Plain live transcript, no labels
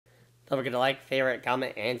Don't forget to like, favorite,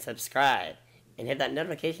 comment, and subscribe. And hit that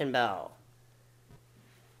notification bell.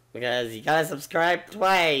 Because you gotta subscribe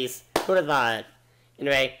twice. Who'd have thought?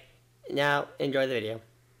 Anyway, now enjoy the video.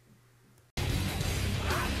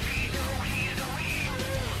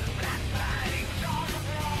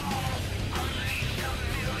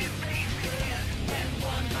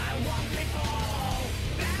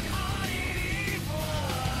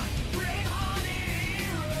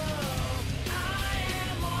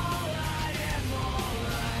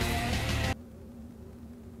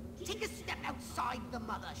 Take a step outside the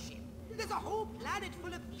mothership. There's a whole planet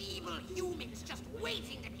full of evil humans just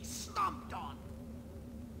waiting to be stomped on.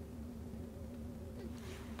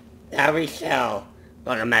 Now we shall.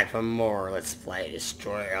 Welcome back for more Let's Play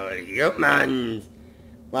Destroy All Humans.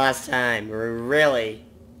 Last time we really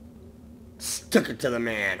stuck it to the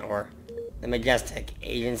man, or the Majestic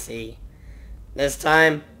Agency. This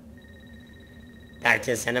time, back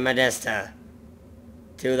to Cinema Desta.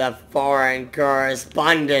 To the foreign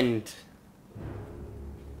correspondent.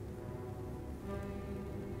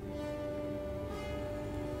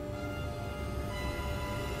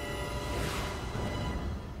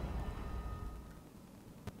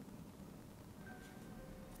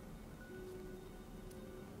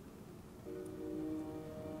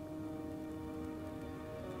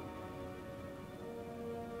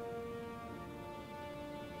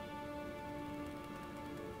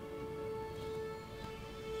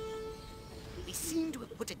 They seem to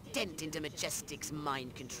have put a dent into Majestic's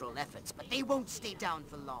mind control efforts, but they won't stay down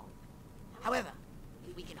for long. However,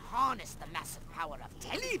 if we can harness the massive power of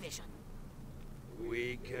television,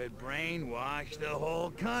 we could brainwash the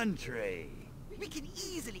whole country. we can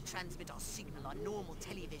easily transmit our signal on normal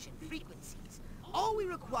television frequencies. All we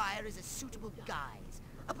require is a suitable guise,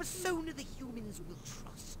 a persona the humans will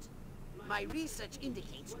trust. My research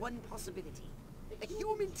indicates one possibility. A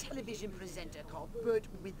human television presenter called Bert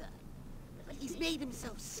Wither. But he's made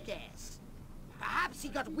himself scarce. Perhaps he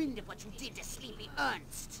got wind of what you did to Sleepy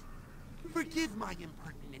Ernst. Forgive my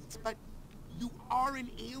impertinence, but you are an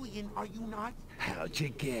alien, are you not? How'd you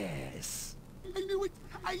guess? I knew it!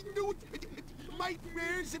 I knew it! My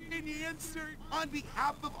prayers have been answered. On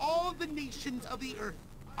behalf of all the nations of the Earth,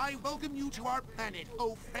 I welcome you to our planet,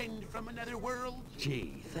 oh friend from another world.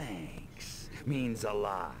 Gee, thanks. Means a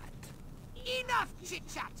lot. Enough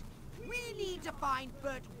chit-chat! We need to find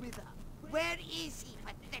Bert Wither. Where is he,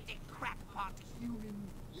 pathetic crackpot human?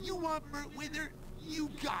 You want Bert Wither? You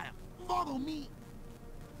got him. Follow me.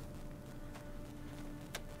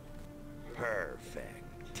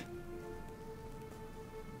 Perfect.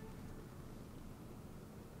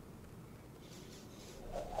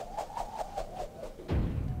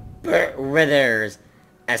 Bert Wither's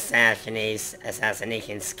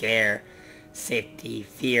assassination scare. Safety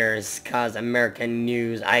fears cause American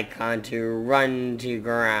news icon to run to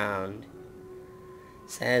ground.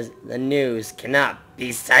 Says the news cannot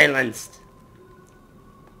be silenced.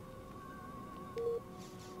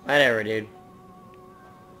 Whatever, dude.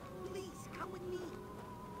 Please, come with me.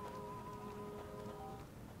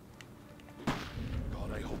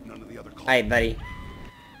 God, I hope none of the other Alright, buddy.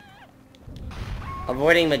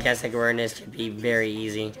 Avoiding Majestic awareness should be very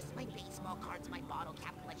easy. Just my baseball cards, my bottle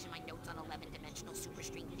cap collection, my notes on 11-dimensional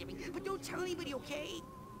superstring theory. But don't tell anybody, okay?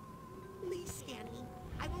 Please scan me.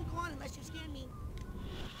 I won't go on unless you scan me.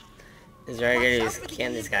 Is very good to Watch out for the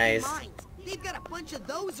scan these ESP guys. mines. They've got a bunch of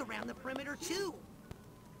those around the perimeter, too.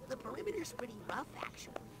 The perimeter's pretty rough,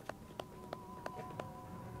 actually.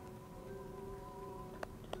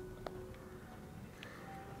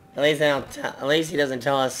 At least at least he doesn't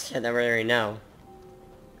tell us shit that we already know.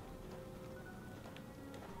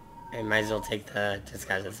 I might as well take the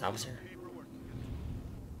disguised officer.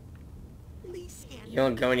 Please scan me. You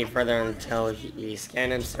won't go any further until you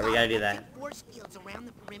scan him, so we gotta do that. Force fields around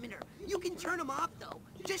the perimeter. You can turn them off, though.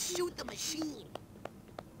 Just shoot the machine.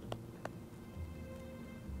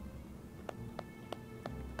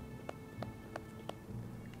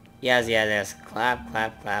 Yes. Clap,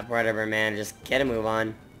 clap, clap. Whatever, man. Just get a move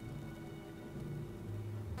on.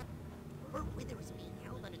 Bert Wither is being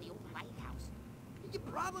held under the old lighthouse. The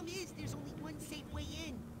problem is, there's only one safe way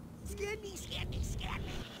in. Scan me, scan me, scan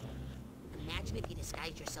me. Imagine if you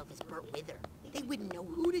disguised yourself as Bert Wither. They wouldn't know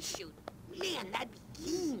who to shoot. Man, that'd be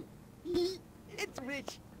keen. It's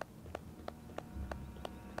rich.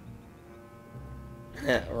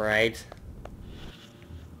 Right.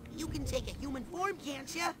 You can take a human form,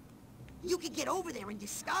 can't ya? You could get over there in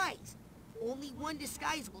disguise. Only one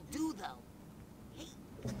disguise will do, though. Hey,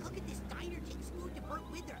 look at this diner takes food to Bert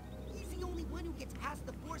Wither. He's the only one who gets past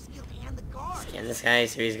the force field and the guard. Scan this guy,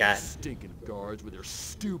 see what he's got. Stinking guards with their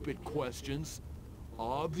stupid questions.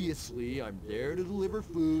 Obviously, I'm there to deliver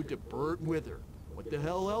food to Bert Wither. What the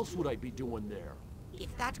hell else would I be doing there?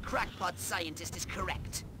 If that crackpot scientist is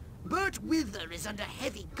correct, Bert Wither is under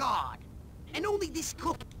heavy guard. And only this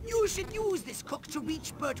cook... You should use this cook to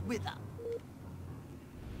reach Bert Wither.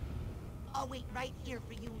 I'll wait right here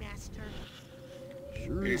for you, Master.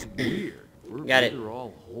 Sure is weird. Bert Got it. Wither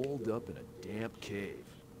all holed up in a damp cave.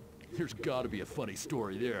 There's gotta be a funny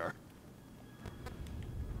story there.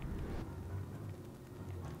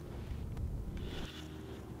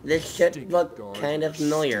 This should Sticky look guards kind of with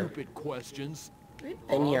familiar. Stupid questions.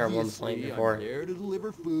 Been here at one point Obviously, before. I'm there to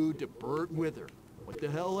deliver food to Bert Wither. What the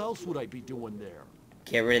hell else would I be doing there?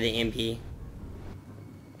 Get rid of the MP.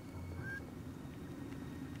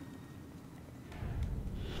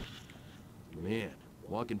 Man,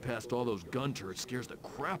 walking past all those gun turrets scares the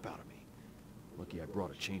crap out of me. Lucky I brought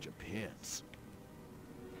a change of pants.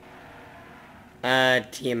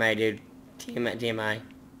 TMI, dude. TMI.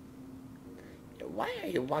 Why are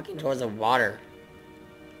you walking towards the water?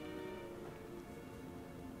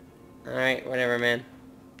 Alright, whatever, man.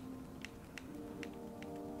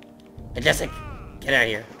 Majestic, get out of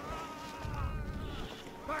here.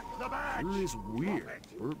 Sure is weird.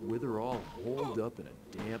 Bert Wither all holed up in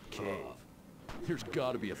a damp cave. There's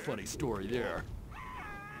gotta be a funny story there.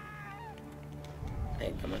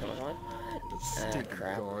 Hey, come on. Those sticky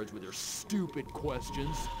Crap. guards with their stupid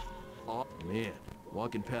questions. Oh, man,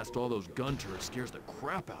 walking past all those gun turrets scares the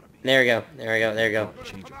crap out of me. There we go.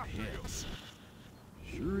 Change of pants.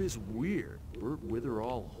 Sure is weird. Bert Wither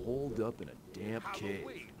all holed up in a damp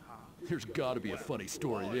cave. There's gotta be a funny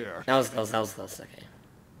story there. That was close, okay.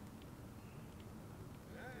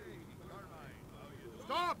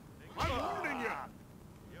 Stop! I'm warning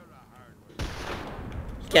you!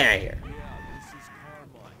 Get out of here.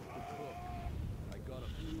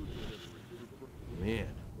 Man,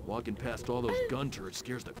 walking past all those gun turrets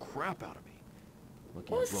scares the crap out of me.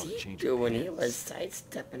 Lucky What I was brought a he change doing? of He was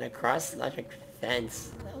sidestepping across the electric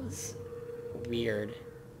fence. That was weird.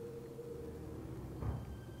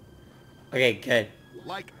 Okay, good.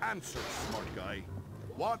 Like answers, smart guy.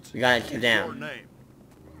 What We got it is down. your name?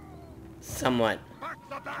 Somewhat. Back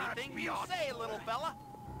the back! Anything you say, little fella.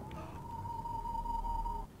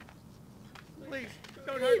 Please,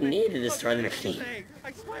 don't You hurt me. need to destroy the Look at machine. everything.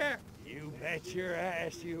 I swear. You bet your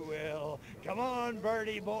ass you will. Come on,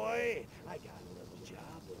 birdie boy. I got a little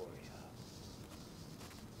job for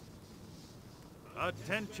you.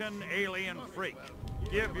 Attention, alien freak.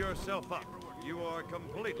 Give yourself up. You are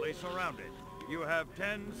completely surrounded. You have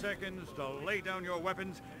 10 seconds to lay down your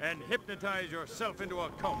weapons and hypnotize yourself into a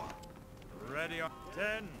coma. Ready?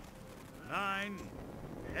 10, 9,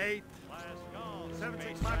 8, 7,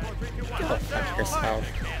 6, 5, 4, 3, 2, 1. Go fuck yourself.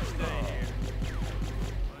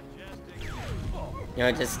 You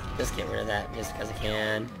know, just get rid of that just because I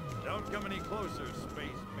can. Don't come any closer,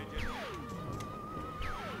 space midget.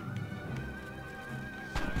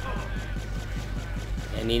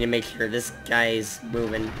 I need to make sure this guy's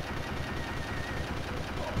moving.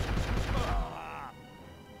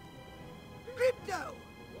 Crypto!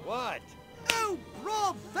 What? Oh,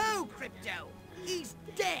 bravo, Crypto! He's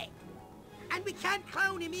dead! And we can't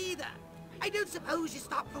clone him either! I don't suppose you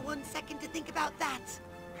stop for 1 second to think about that?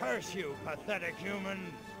 Curse you, pathetic human.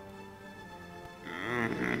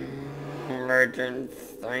 I didn't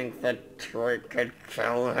think that Troy could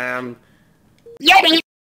kill him.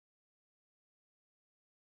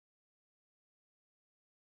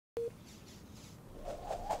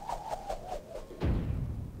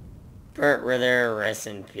 Bert Wither, rest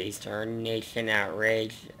in peace. Our nation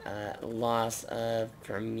outraged. Loss of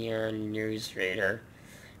premier newsreader.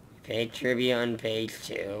 Paid tribute on page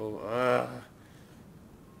 2. Ugh.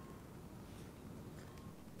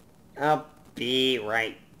 I'll be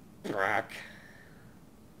right back.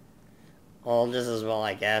 Well, just as well,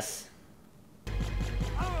 I guess.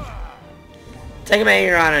 Take a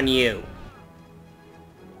major on you.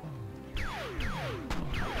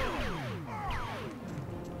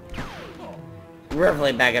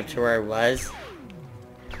 Roughly back up to where I was.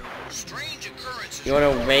 You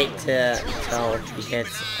want to wait till he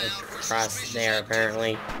gets across there,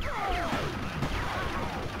 apparently.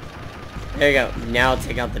 There you go. Now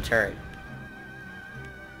take out the turret.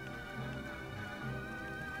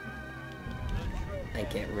 I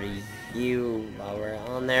get rid of you while we're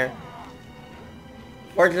on there.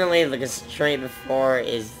 Fortunately, the constraint before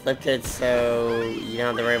is lifted, so you don't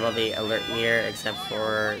have to worry about the alert meter, except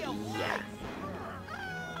for, yeah.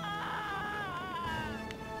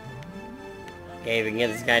 Okay, if we can get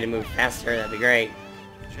this guy to move faster, that'd be great.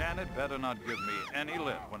 Janet better not give me any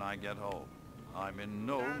lip when I get home. I'm in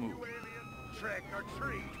no mood. Trick or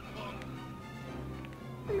treat!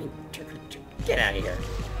 I mean, get out of here.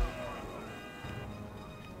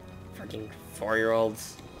 Fucking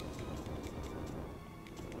 4-year-olds.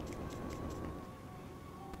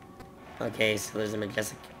 Okay, so there's a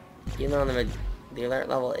majestic. You know the alert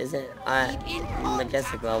level isn't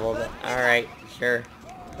majestic level, but alright, sure.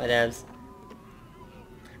 Whatevs.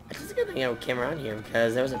 It's just a good thing I came around here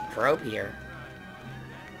because there was a probe here.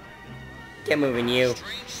 Get moving, you.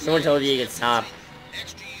 No one told you you could stop.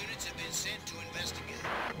 Extra units have been sent to investigate.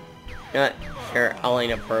 You know what? Sure, I'll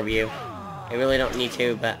line up probe you. I really don't need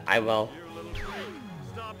to, but I will.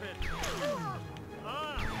 Stop it.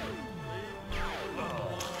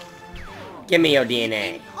 Give me your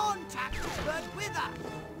DNA. Contact with Bert Wither.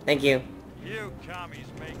 Thank you. You commies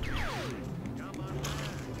make me. Come on.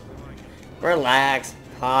 Relax,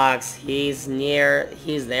 Pox. He's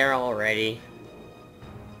there already.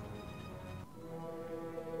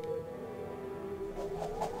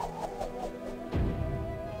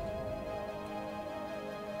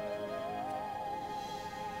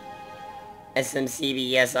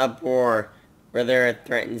 SMCBS uproar. Wither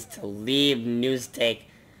threatens to leave news take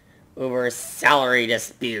over salary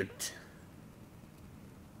dispute.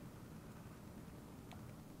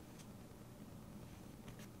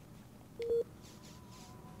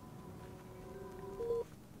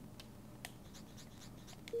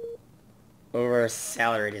 Over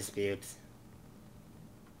salary dispute.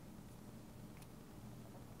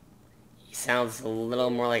 He sounds a little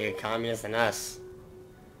more like a communist than us.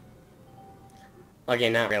 Okay,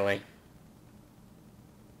 not really.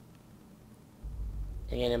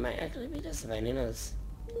 Again, it might actually be justified, who knows?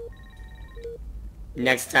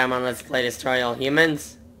 Next time on Let's Play Destroy All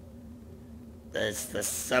Humans, it's the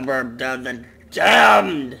suburb of the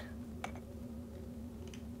damned!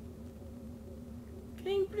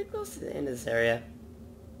 Getting pretty close to the end of this area.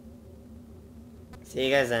 See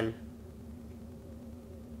you guys then.